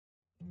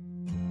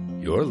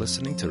You're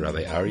listening to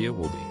Rabbi Aryeh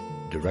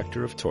Wolbe,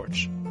 Director of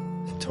Torch,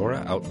 the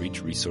Torah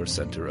Outreach Resource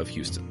Center of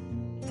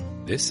Houston.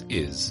 This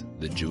is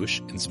the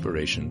Jewish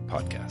Inspiration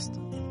Podcast.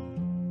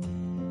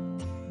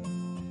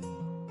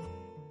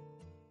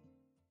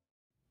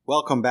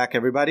 Welcome back,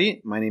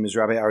 everybody. My name is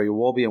Rabbi Aryeh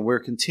Wolbe, and we're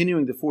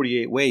continuing the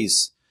 48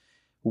 ways.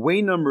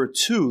 Way number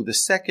 2, the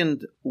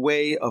second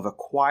way of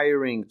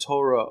acquiring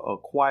Torah,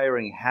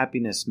 acquiring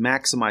happiness,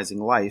 maximizing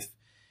life.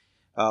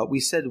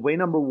 We said way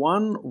number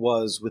 1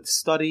 was with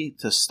study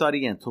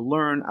and to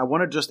learn. I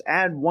want to just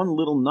add one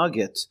little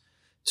nugget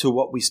to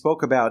what we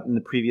spoke about in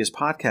the previous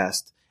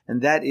podcast,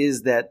 and that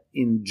is that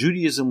in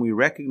Judaism we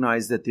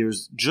recognize that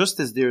there's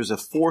a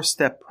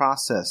 4-step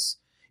process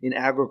in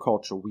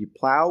agriculture. We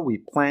plow, we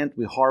plant,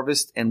 we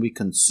harvest, and we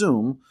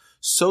consume.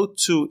 So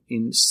too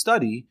in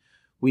study,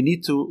 we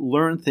need to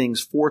learn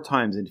things 4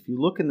 times. And if you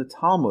look in the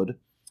Talmud,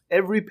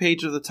 every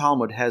page of the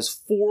Talmud has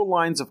 4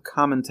 lines of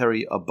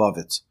commentary above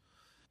it.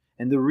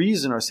 And the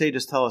reason our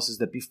sages tell us is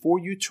that before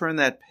you turn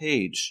that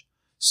page,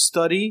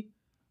 study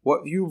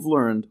what you've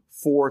learned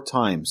 4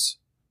 times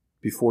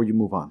before you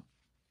move on.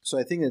 So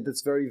I think that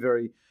that's very,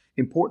 very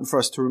important for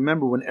us to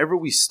remember. Whenever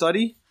we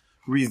study,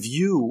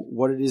 review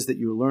what it is that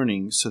you're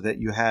learning so that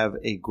you have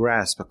a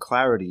grasp, a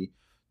clarity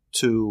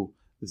to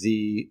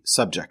the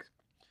subject.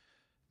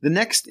 The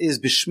next is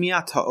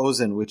bishmiat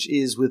ha'ozen, which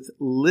is with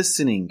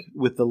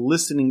the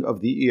listening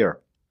of the ear.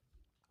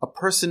 A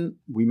person,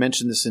 we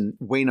mentioned this in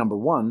way number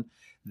 1,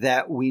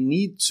 that we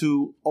need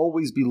to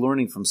always be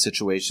learning from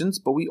situations,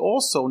 but we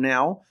also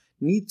now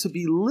need to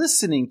be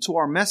listening to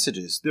our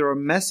messages. There are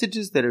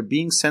messages that are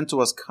being sent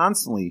to us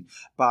constantly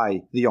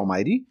by the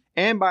Almighty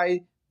and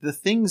by the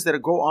things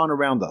that go on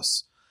around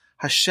us.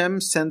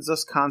 Hashem sends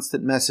us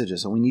constant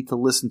messages, and we need to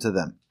listen to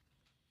them.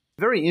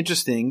 Very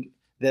interesting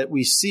that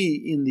we see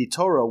in the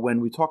Torah when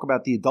we talk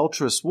about the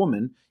adulterous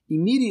woman,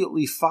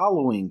 immediately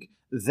following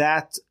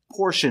that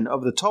portion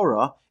of the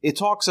Torah, it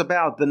talks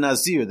about the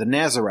Nazir, the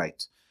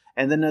Nazirite.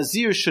 And the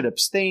Nazir should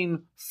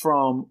abstain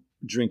from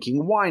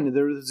drinking wine.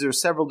 There are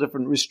several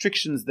different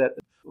restrictions that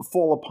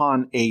fall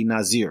upon a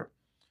Nazir.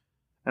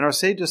 And our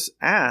sages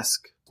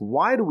ask,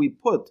 why do we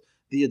put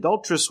the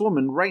adulterous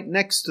woman right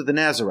next to the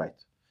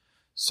Nazirite?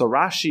 So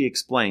Rashi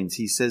explains,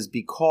 he says,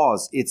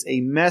 because it's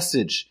a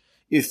message.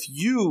 If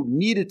you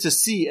needed to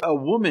see a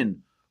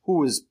woman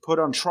who is put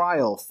on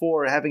trial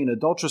for having an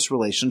adulterous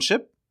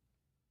relationship,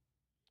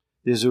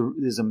 there's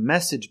a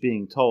message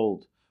being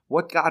told.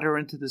 What got her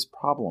into this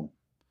problem?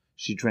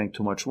 She drank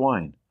too much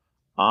wine.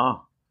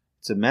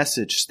 It's a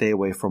message, stay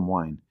away from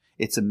wine.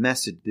 It's a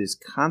message. There's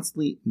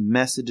constantly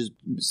messages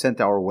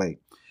sent our way.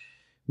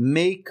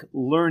 Make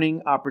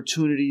learning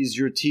opportunities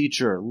your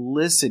teacher.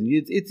 Listen.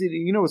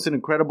 It's an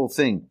incredible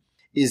thing,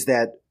 is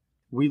that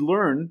we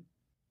learn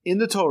in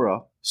the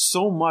Torah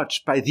so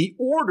much by the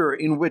order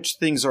in which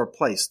things are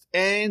placed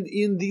and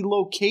in the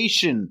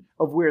location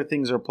of where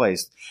things are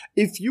placed.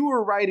 If you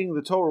were writing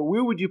the Torah,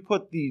 where would you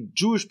put the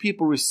Jewish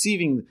people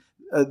receiving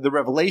the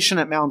revelation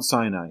at Mount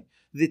Sinai,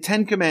 the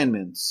 10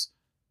 Commandments?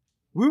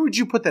 Where would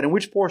you put that? In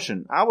which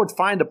portion? I would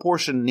find a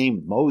portion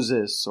named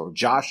Moses or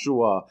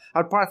Joshua.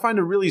 I'd probably find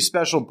a really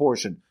special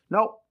portion.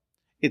 No,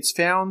 it's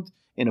found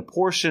in a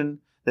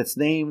portion that's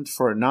named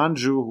for a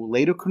non-Jew who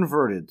later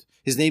converted.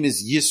 His name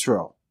is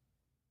Yisro.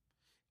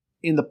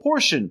 In the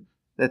portion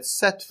that's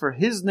set for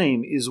his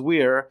name is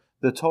where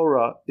the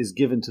Torah is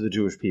given to the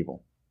Jewish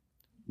people.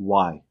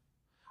 Why?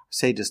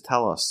 Sages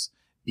tell us,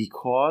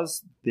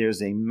 because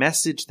there's a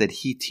message that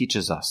he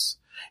teaches us.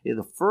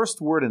 The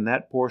first word in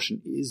that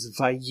portion is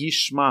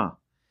Vayishma.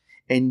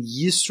 And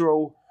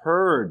Yisro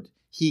heard.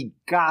 He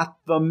got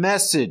the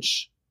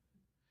message.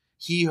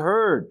 He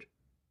heard.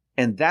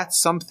 And that's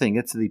something,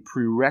 it's the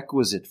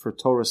prerequisite for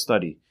Torah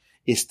study,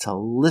 is to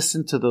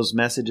listen to those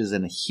messages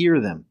and hear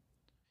them.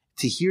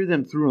 To hear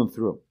them through and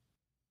through.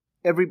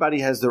 Everybody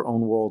has their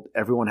own world.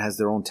 Everyone has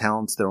their own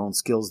talents, their own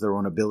skills, their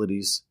own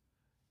abilities.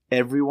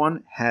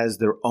 Everyone has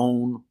their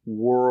own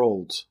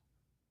world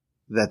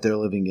that they're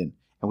living in.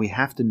 And we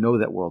have to know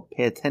that world,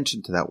 pay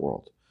attention to that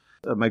world.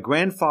 My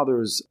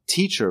grandfather's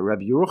teacher,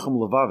 Rabbi Yerucham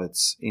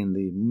Levovitz, in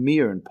the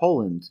Mir in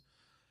Poland,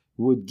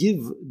 would give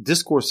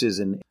discourses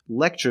and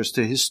lectures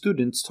to his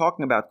students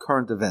talking about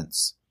current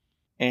events.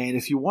 And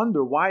if you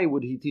wonder, why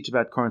would he teach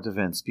about current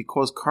events?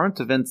 Because current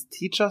events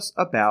teach us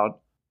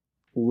about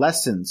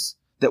lessons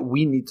that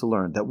we need to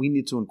learn, that we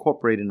need to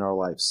incorporate in our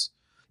lives.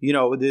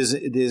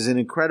 There's an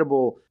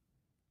incredible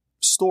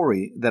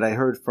story that I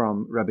heard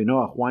from Rabbi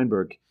Noach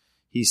Weinberg.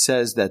 He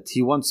says that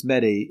he once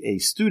met a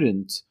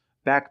student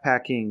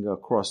backpacking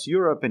across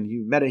Europe, and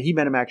he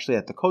met him actually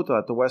at the Kota,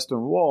 at the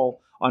Western Wall,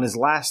 on his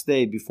last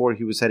day before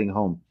he was heading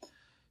home.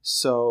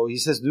 So he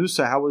says,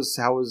 Nusa, how was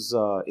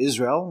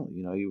Israel?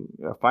 You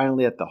are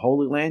finally at the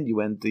Holy Land. You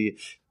went to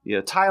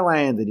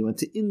Thailand, and you went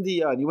to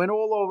India, and you went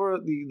all over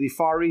the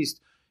Far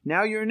East.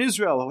 Now you're in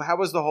Israel. How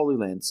was the Holy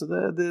Land? So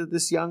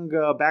this young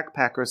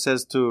backpacker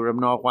says to Rabbi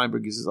Noach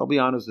Weinberg, he says, I'll be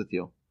honest with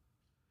you.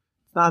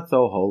 It's not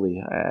so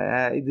holy.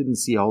 I didn't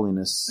see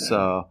holiness. He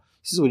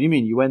says, what do you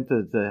mean? You went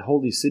to the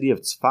holy city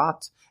of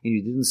Tzfat, and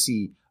you didn't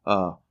see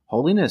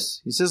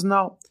Holiness? He says,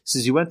 no. He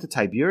says, you went to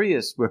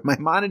Tiberias, where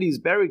Maimonides is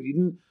buried. You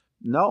didn't?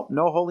 No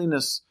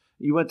holiness.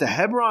 You went to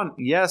Hebron?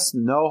 Yes,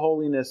 no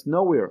holiness.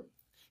 Nowhere.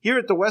 Here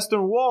at the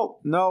Western Wall?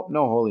 No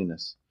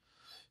holiness.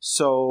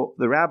 So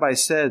the rabbi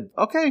said,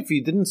 okay, if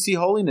you didn't see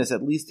holiness,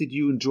 at least did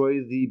you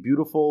enjoy the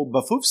beautiful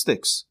bafuf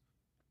sticks?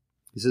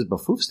 He says,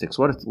 bafuf sticks?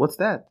 What's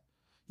that?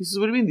 He says,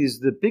 what do you mean?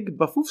 The big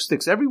bafuf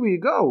sticks, everywhere you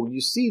go, you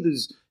see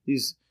these. He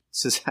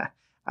says,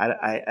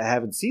 I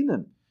haven't seen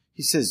them.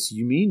 He says,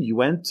 you mean you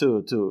went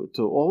to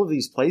all of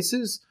these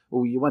places?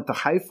 Or you went to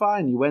Haifa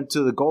and you went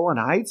to the Golan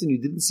Heights and you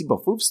didn't see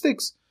bafuf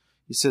sticks?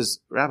 He says,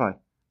 Rabbi,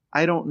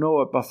 I don't know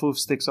what bafuf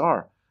sticks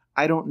are.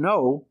 I don't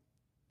know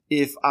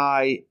if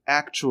I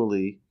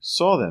actually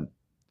saw them.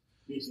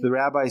 So the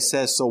rabbi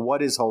says, so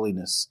what is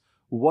holiness?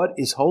 What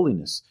is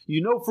holiness?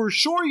 You know for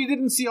sure you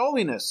didn't see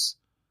holiness.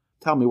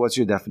 Tell me, what's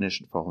your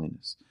definition for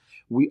holiness?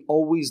 We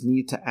always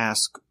need to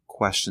ask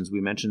questions.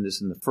 We mentioned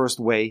this in the first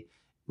way.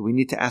 We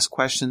need to ask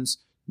questions.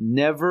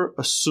 Never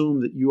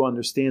assume that you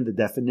understand the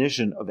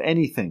definition of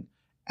anything.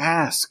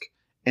 Ask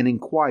and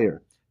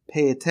inquire.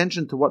 Pay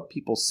attention to what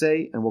people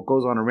say and what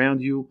goes on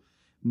around you.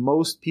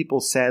 Most people,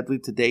 sadly,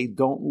 today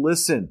don't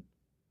listen.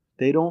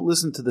 They don't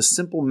listen to the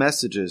simple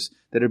messages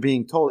that are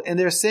being told. And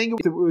they're saying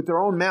it with their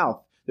own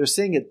mouth. They're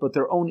saying it, but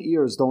their own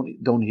ears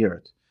don't hear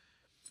it.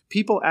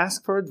 People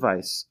ask for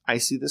advice. I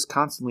see this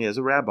constantly as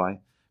a rabbi.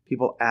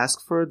 People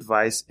ask for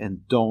advice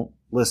and don't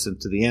listen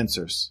to the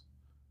answers.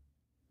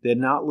 They're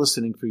not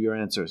listening for your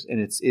answers. And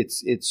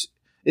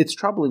it's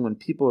troubling when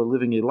people are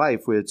living a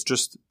life where it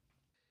just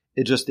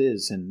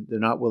is, and they're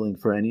not willing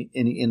for any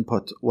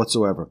input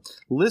whatsoever.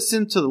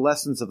 Listen to the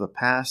lessons of the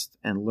past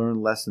and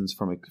learn lessons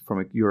from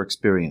your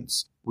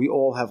experience. We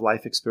all have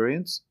life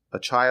experience. A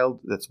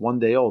child that's 1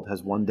 day old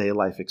has 1 day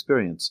life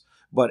experience.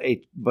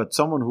 But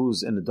someone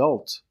who's an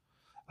adult,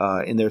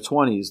 in their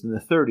 20s, in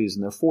their 30s,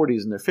 in their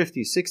 40s, in their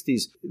 50s,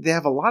 60s, they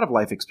have a lot of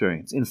life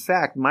experience. In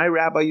fact, my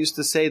rabbi used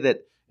to say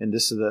that, and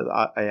this is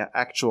the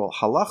actual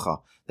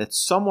halacha, that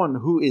someone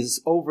who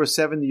is over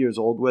 70 years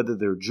old, whether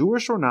they're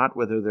Jewish or not,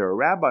 whether they're a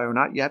rabbi or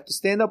not, you have to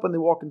stand up when they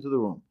walk into the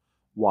room.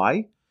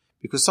 Why?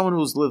 Because someone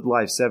who's lived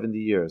life 70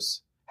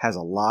 years has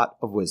a lot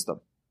of wisdom.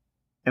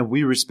 And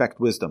we respect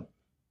wisdom.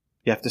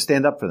 You have to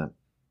stand up for them.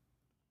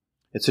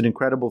 It's an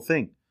incredible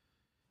thing.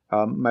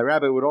 My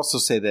rabbi would also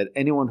say that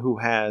anyone who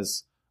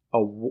has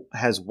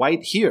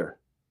white here,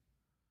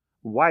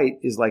 white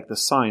is like the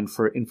sign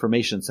for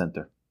information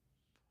center.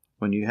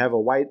 When you have a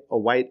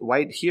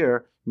white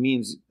here,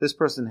 means this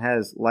person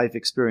has life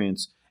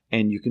experience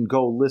and you can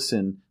go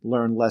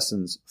learn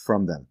lessons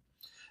from them.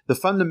 The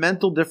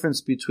fundamental difference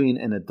between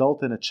an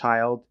adult and a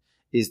child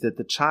is that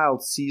the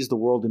child sees the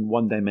world in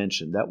one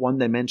dimension. That one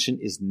dimension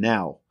is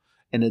now.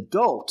 An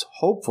adult,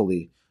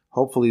 hopefully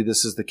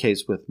this is the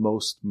case with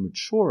most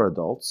mature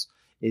adults,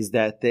 is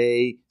that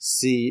they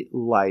see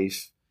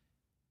life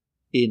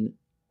in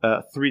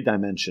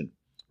 3-dimension,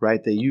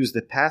 right? They use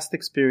the past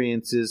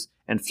experiences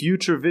and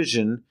future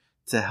vision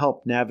to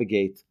help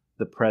navigate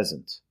the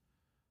present.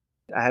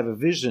 I have a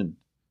vision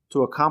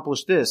to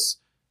accomplish this.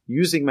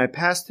 Using my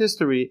past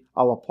history,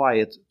 I'll apply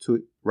it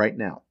to right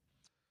now.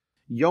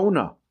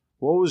 Yonah.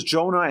 What was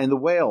Jonah and the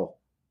whale?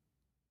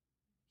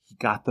 He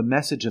got the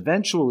message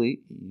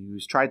eventually. He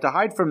was trying to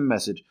hide from the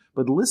message.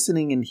 But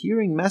listening and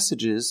hearing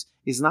messages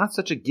is not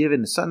such a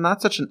given. It's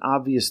not such an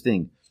obvious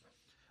thing.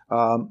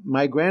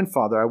 My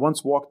grandfather, I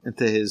once walked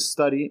into his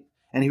study,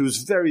 and he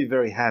was very,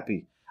 very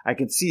happy. I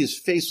could see his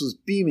face was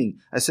beaming.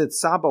 I said,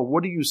 Saba,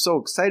 what are you so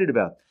excited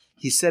about?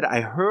 He said,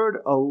 I heard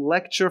a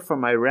lecture from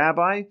my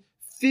rabbi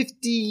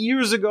 50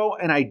 years ago,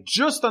 and I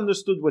just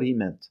understood what he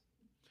meant.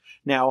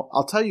 Now,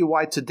 I'll tell you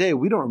why today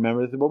we don't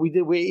remember what we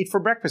did. We ate for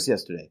breakfast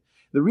yesterday.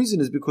 The reason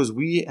is because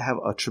we have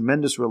a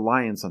tremendous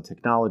reliance on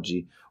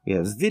technology. We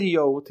have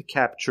video to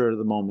capture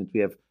the moment. We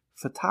have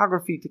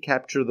photography to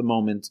capture the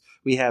moment.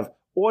 We have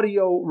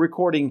audio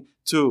recording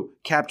to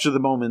capture the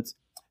moment.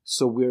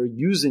 So we're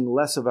using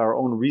less of our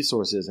own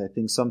resources. I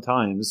think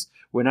sometimes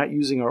we're not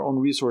using our own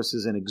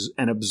resources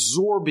and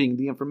absorbing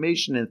the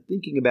information and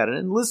thinking about it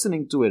and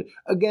listening to it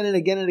again and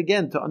again and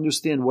again to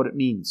understand what it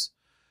means.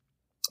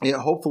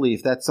 Hopefully,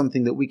 if that's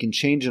something that we can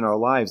change in our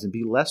lives and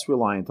be less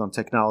reliant on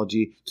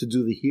technology to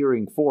do the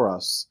hearing for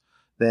us,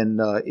 then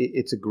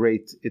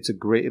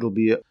it'll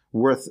be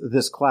worth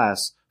this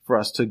class for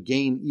us to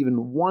gain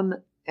even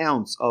 1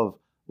 ounce of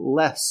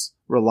less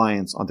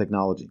reliance on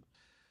technology.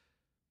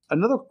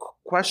 Another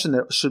question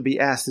that should be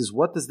asked is,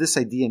 what does this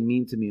idea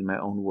mean to me in my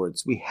own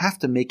words? We have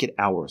to make it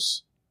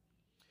ours.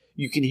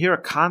 You can hear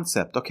a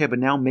concept, okay, but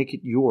now make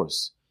it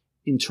yours.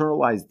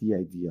 Internalize the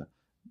idea.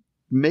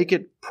 Make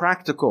it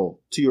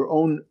practical to your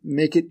own,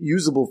 make it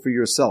usable for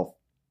yourself.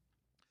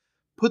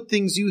 Put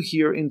things you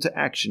hear into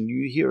action.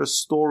 You hear a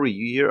story,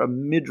 you hear a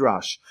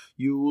midrash,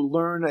 you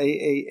learn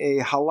a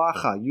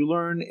halacha, you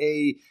learn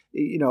a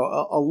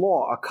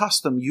law, a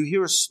custom, you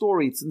hear a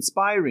story, it's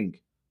inspiring.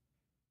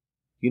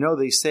 You know,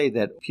 they say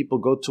that people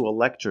go to a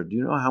lecture. Do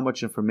you know how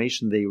much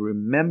information they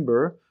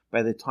remember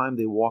by the time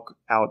they walk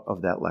out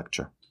of that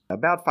lecture?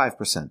 About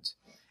 5%.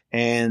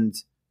 And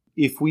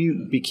if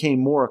we became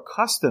more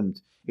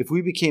accustomed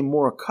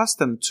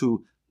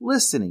to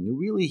listening,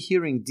 really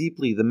hearing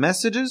deeply the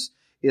messages,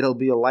 it'll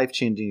be a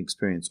life-changing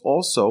experience.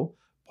 Also,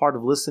 part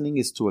of listening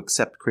is to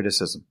accept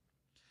criticism.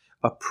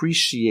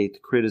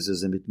 Appreciate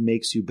criticism. It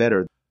makes you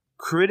better.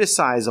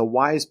 Criticize a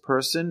wise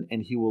person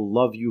and he will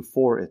love you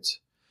for it.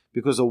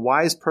 Because a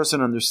wise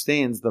person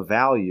understands the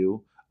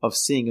value of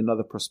seeing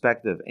another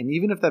perspective. And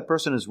even if that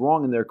person is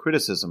wrong in their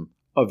criticism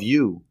of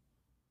you,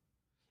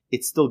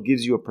 it still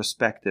gives you a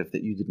perspective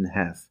that you didn't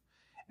have.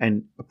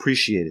 And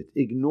appreciate it.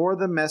 Ignore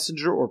the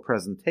messenger or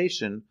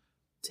presentation.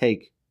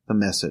 Take the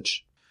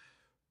message.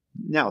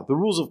 Now, the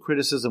rules of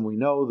criticism we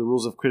know, the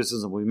rules of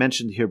criticism we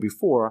mentioned here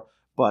before,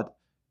 but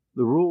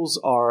the rules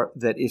are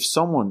that if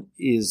someone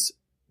is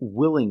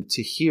willing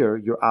to hear,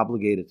 you're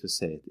obligated to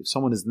say it. If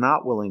someone is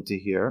not willing to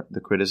hear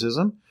the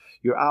criticism,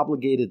 you're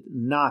obligated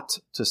not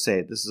to say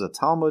it. This is a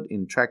Talmud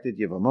in Tractate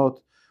Yevamot,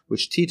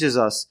 which teaches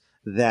us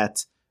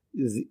that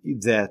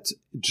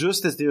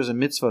just as there's a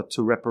mitzvah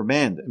to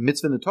reprimand, a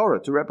mitzvah in the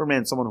Torah to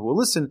reprimand someone who will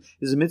listen,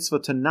 is a mitzvah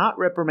to not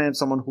reprimand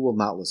someone who will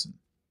not listen.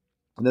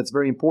 And that's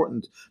very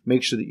important.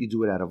 Make sure that you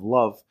do it out of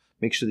love.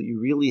 Make sure that you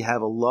really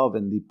have a love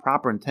and the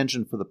proper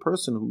intention for the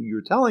person who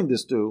you're telling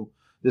this to,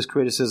 this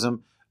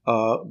criticism,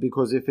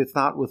 because if it's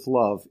not with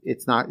love,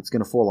 it's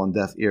going to fall on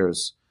deaf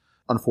ears,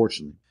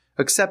 unfortunately.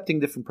 Accepting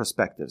different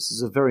perspectives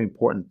is a very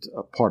important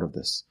part of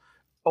this.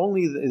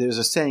 There's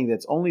a saying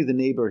that's only the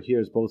neighbor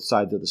hears both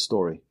sides of the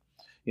story.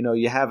 You know,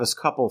 you have this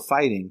couple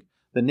fighting.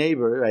 The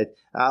neighbor, right?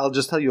 I'll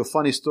just tell you a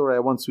funny story.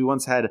 We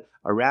once had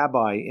a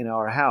rabbi in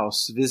our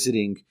house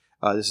visiting.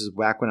 This is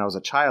back when I was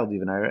a child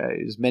even.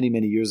 It was many,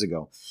 many years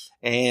ago.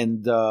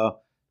 And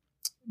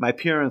my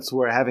parents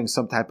were having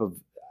some type of,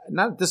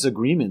 not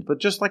disagreement, but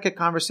just like a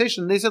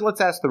conversation. They said,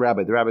 let's ask the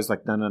rabbi. The rabbi's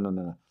like,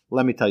 no.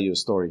 Let me tell you a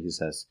story, he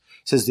says.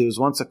 He says there was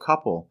once a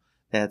couple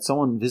that had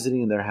someone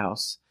visiting in their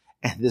house,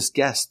 and this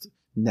guest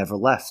never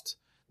left.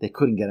 They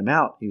couldn't get him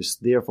out. He was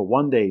there for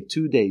 1 day,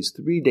 2 days,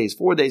 3 days,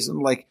 4 days.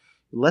 And like,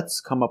 let's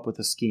come up with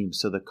a scheme.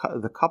 So the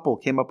couple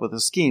came up with a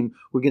scheme.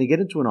 We're going to get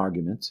into an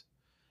argument,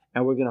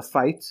 and we're going to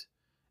fight,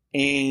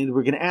 and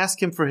we're going to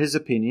ask him for his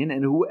opinion.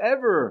 And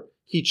whoever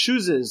he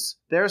chooses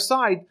their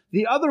side,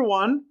 the other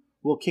one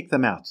will kick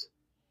them out.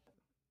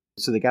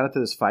 So they got into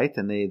this fight,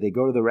 and they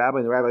go to the rabbi,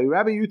 and the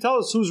rabbi, you tell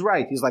us who's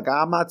right. He's like,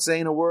 I'm not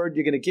saying a word.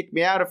 You're going to kick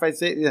me out if I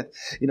say it.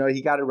 You know,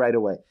 he got it right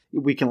away.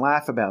 We can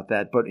laugh about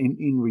that, but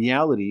in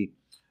reality,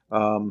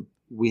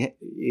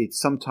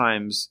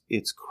 sometimes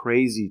it's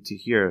crazy to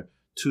hear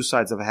two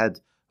sides. I've had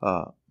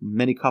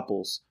many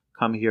couples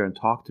come here and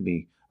talk to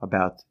me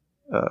about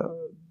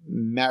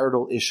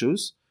marital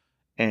issues,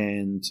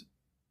 and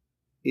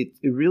it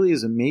really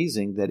is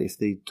amazing that if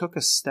they took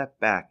a step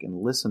back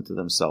and listened to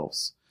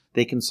themselves,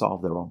 they can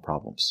solve their own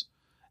problems.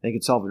 They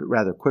can solve it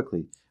rather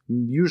quickly.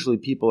 Usually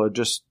people are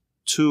just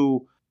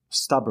too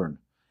stubborn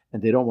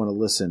and they don't want to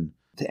listen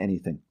to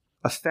anything.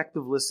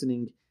 Effective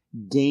listening,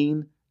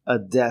 gain a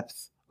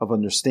depth of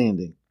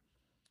understanding.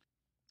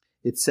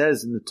 It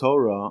says in the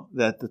Torah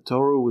that the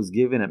Torah was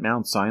given at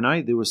Mount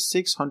Sinai. There were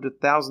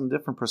 600,000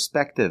 different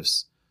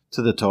perspectives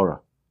to the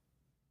Torah.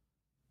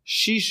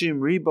 Shishim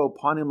ribo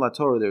panim la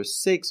Torah. There's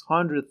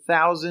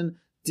 600,000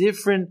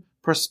 different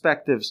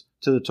perspectives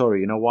to the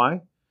Torah. You know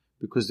why?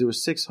 Because there were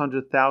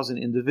 600,000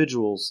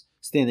 individuals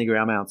standing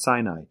around Mount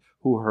Sinai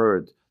who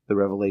heard the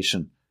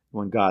revelation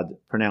when God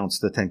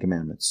pronounced the Ten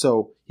Commandments.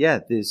 So,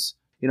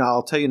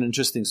 I'll tell you an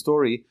interesting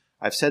story.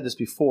 I've said this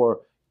before.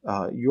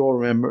 You all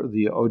remember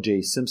the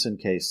O.J. Simpson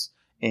case.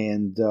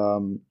 And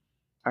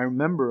I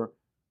remember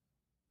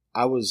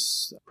I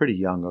was pretty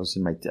young.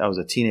 I was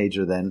a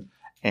teenager then.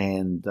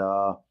 And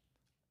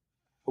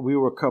we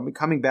were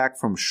coming back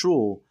from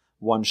shul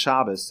one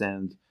Shabbos.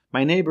 And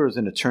my neighbor is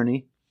an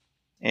attorney.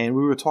 And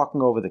we were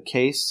talking over the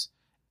case.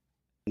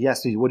 He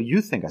asked me, what do you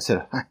think? I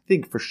said, I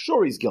think for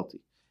sure he's guilty.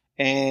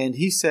 And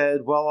he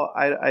said, well,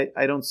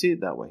 I don't see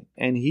it that way.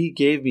 And he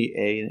gave me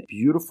a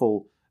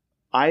beautiful,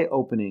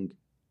 eye-opening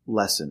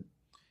lesson.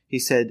 He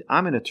said,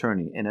 I'm an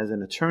attorney. And as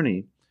an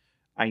attorney,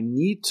 I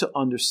need to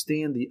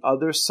understand the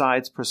other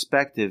side's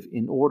perspective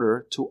in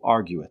order to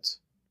argue it.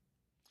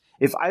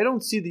 If I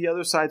don't see the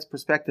other side's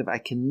perspective, I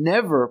can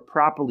never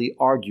properly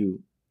argue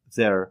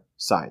their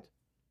side.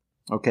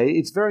 Okay?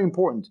 It's very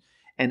important.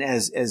 And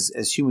as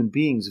human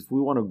beings, if we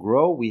want to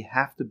grow, we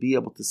have to be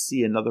able to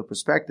see another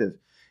perspective.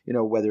 You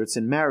know, whether it's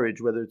in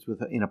marriage, whether it's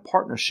in a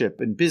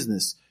partnership, in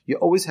business, you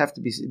always have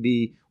to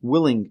be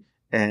willing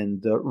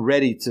and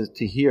ready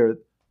to hear,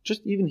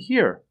 just even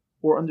hear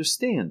or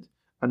understand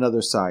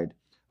another side.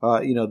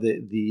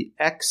 The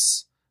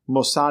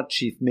ex-Mossad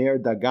chief Meir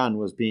Dagan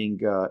was being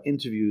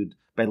interviewed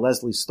by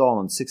Leslie Stahl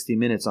in 60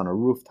 Minutes on a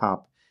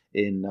rooftop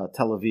in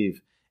Tel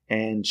Aviv,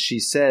 and she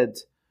said,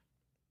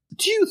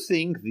 do you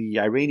think the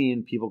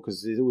Iranian people,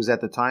 because it was at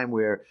the time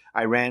where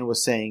Iran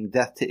was saying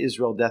death to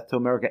Israel, death to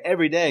America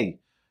every day,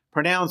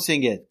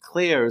 pronouncing it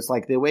clear. It's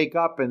like they wake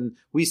up and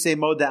we say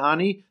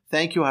Moda'ani,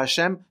 thank you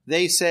Hashem.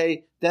 They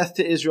say death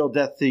to Israel,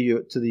 death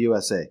to the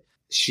USA.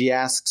 She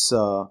asks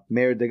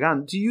Meir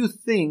Dagan, do you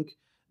think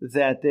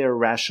that they're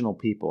rational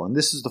people. And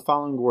this is the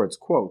following words,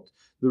 quote,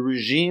 "The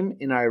regime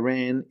in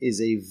Iran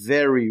is a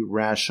very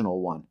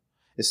rational one."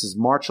 This is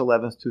March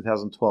 11th,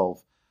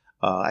 2012.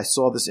 I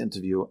saw this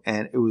interview,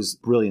 and it was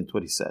brilliant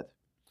what he said.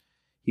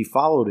 He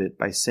followed it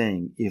by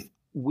saying, if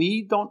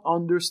we don't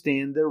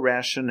understand the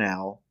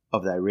rationale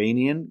of the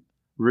Iranian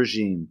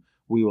regime,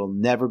 we will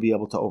never be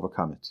able to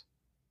overcome it.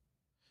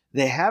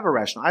 They have a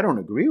rationale. I don't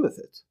agree with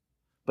it,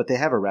 but they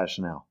have a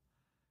rationale.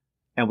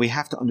 And we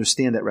have to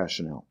understand that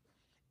rationale.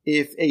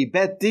 If a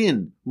Bet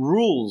Din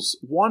rules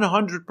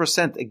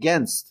 100%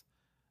 against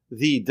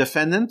the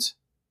defendant,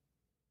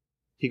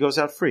 he goes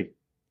out free.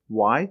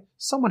 Why?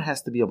 Someone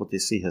has to be able to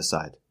see his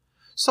side.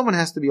 Someone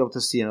has to be able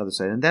to see another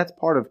side. And that's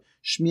part of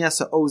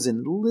Shmiasa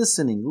Ozen,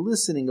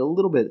 listening a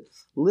little bit,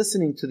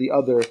 listening to the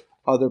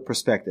other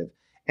perspective.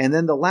 And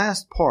then the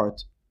last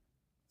part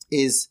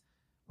is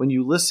when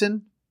you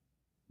listen,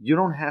 you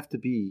don't have to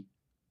be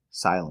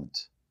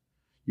silent.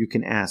 You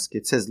can ask.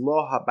 It says,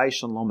 Lo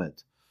habaishan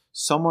lomed.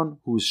 Someone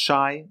who's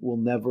shy will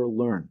never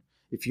learn.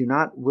 If you're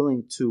not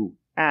willing to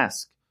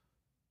ask,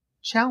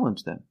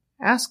 challenge them.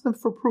 Ask them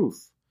for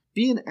proof.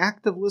 Be an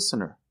active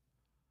listener.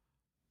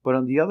 But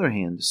on the other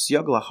hand,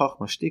 siyag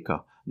lachachma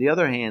shtika. On the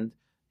other hand,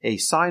 a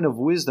sign of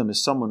wisdom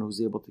is someone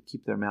who's able to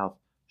keep their mouth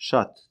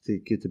shut,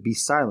 to be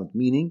silent,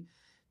 meaning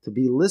to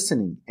be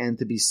listening and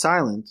to be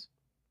silent.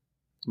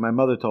 My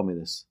mother told me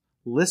this.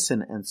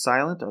 Listen and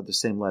silent are the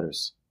same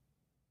letters.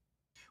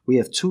 We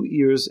have 2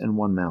 ears and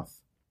 1 mouth.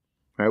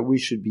 Right? We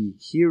should be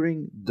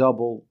hearing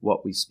double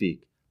what we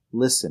speak.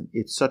 Listen.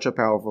 It's such a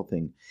powerful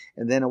thing.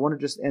 And then I want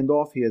to just end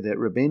off here that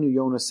Rabbeinu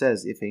Yonah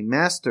says, if a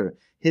master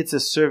hits a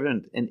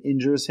servant and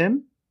injures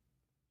him,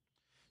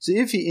 so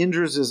if he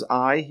injures his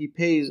eye, he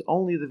pays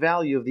only the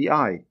value of the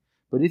eye.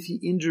 But if he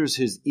injures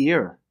his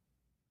ear,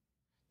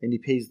 then he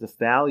pays the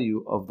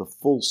value of the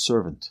full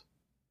servant.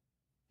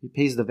 He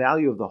pays the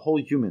value of the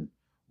whole human.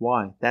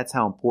 Why? That's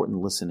how important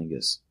listening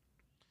is.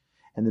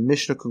 And the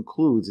Mishnah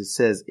concludes, it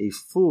says, a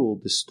fool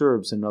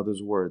disturbs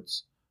another's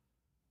words.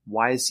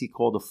 Why is he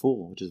called a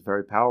fool? Which is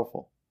very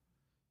powerful.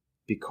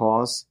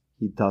 Because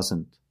he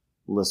doesn't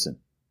listen.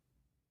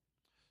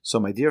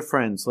 So my dear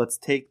friends, let's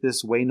take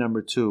this way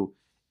number 2,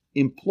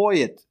 employ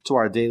it to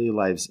our daily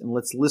lives, and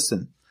let's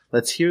listen.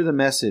 Let's hear the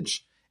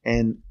message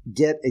and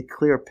get a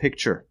clear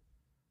picture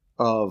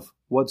of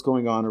what's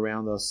going on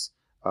around us.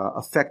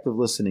 Effective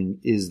listening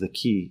is the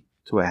key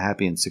to a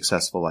happy and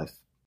successful life.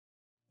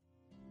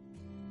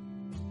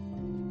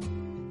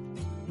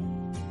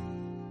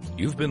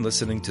 You've been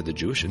listening to the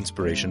Jewish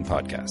Inspiration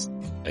Podcast,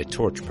 a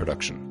Torch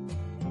production.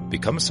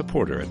 Become a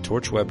supporter at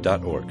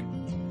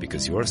torchweb.org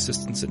because your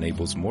assistance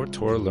enables more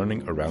Torah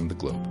learning around the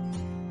globe.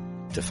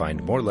 To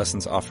find more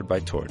lessons offered by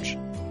Torch,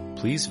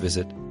 please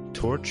visit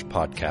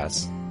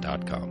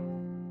torchpodcasts.com.